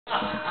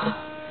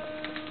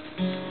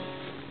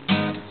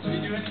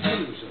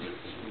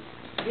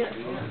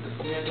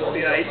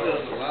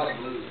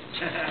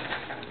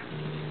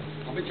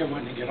come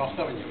on and get off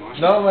though when you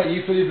mind. No, mate,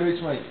 you fill your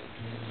boots, mate.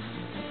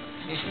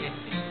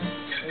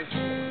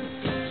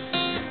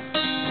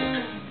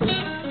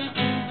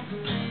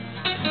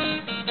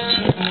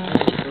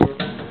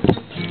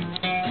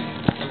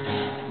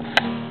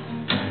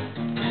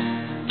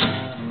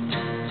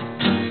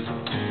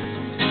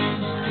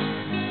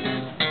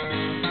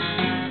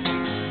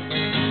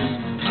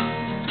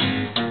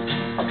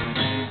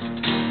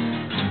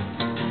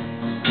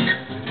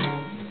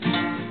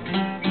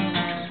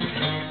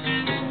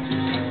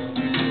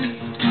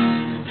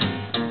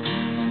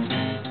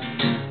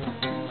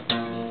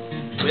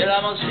 Well,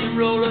 I'm a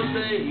steamroller,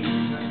 babe,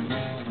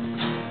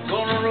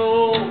 gonna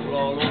roll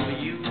all over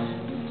you.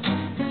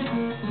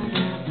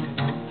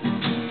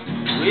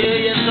 Well,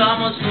 yes,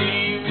 I'm a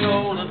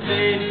steamroller,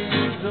 baby,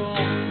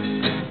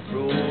 gonna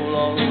roll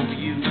all over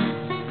you.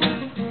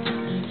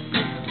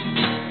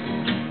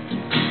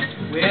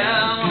 Well,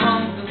 I'm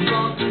hungry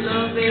for the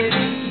love,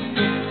 baby,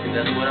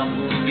 that's what I'm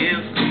gonna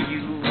give to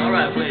you. All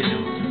right, play it.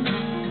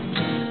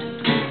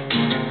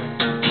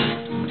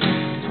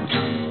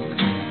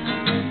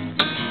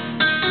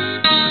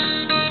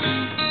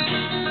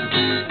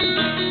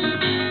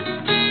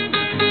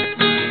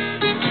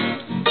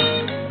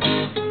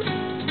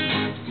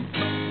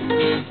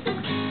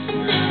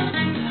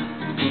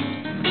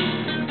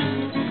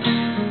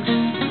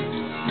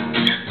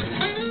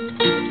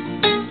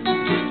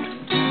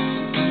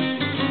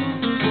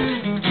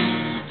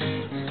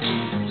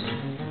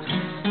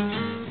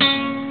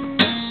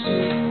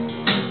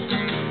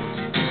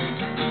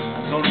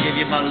 I'm gonna give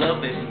you my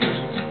love, baby.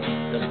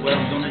 That's what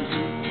I'm gonna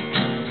do.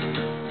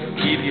 I'll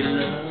give you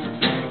love.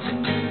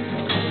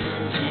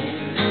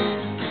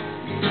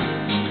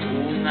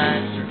 All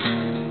night through.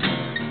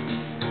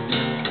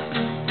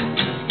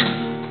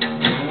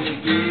 I'm gonna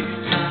give you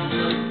my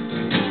love.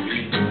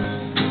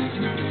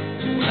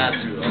 All night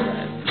through, all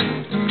right.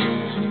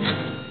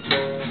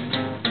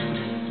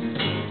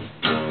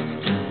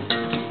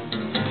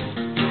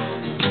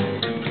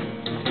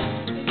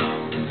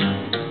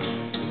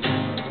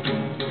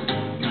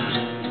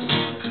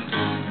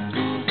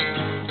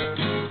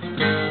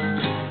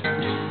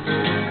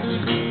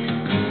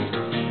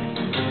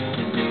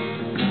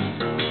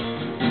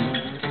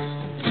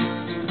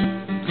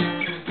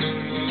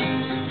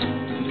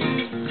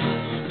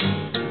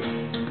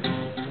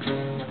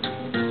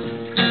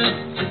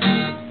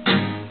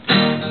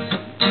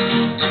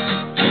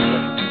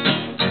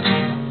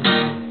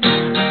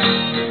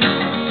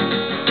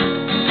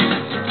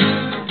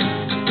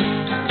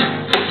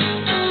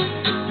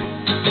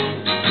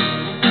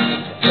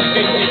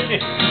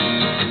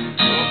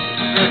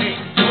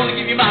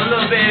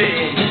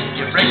 Baby,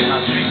 you're breaking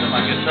my strings on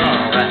my guitar,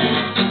 alright?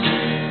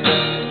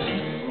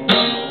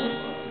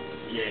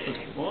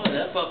 Yeah. Boy,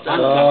 that popped out.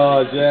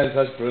 Oh, James,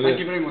 that's brilliant. Thank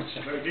you very much,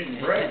 sir.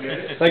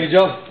 Thank you,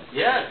 John.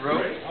 Yeah, bro.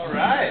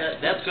 Alright.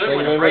 That's good Thank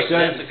when you it very breaks.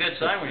 much, That's James. a good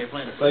sign when you're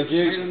playing a Thank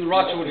you. And the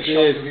rocks would have shot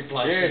Cheers. to be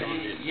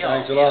played. Yeah,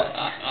 Thanks a lot.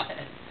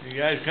 You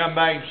guys come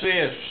back and see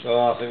us.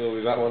 Oh, I think we'll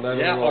be back one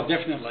day. Yeah, won't oh, we?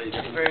 definitely.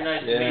 It's very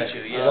nice to meet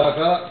you. Bye, Yeah.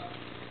 fella.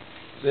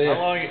 See ya.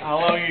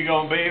 How long you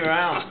gonna be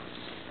around?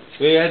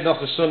 We're heading off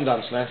to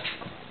Sundance now.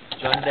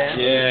 John Dan.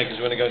 Yeah, because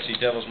we're going to go see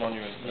Devil's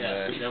Monument.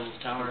 Yeah. Devil's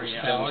Tower.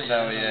 Yeah. Devil's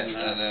Tower, yeah.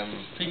 And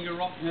Finger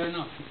rock? No,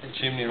 no.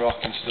 Chimney Rock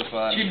and stuff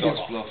like that. Chimney Scots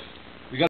Rock. Bluff.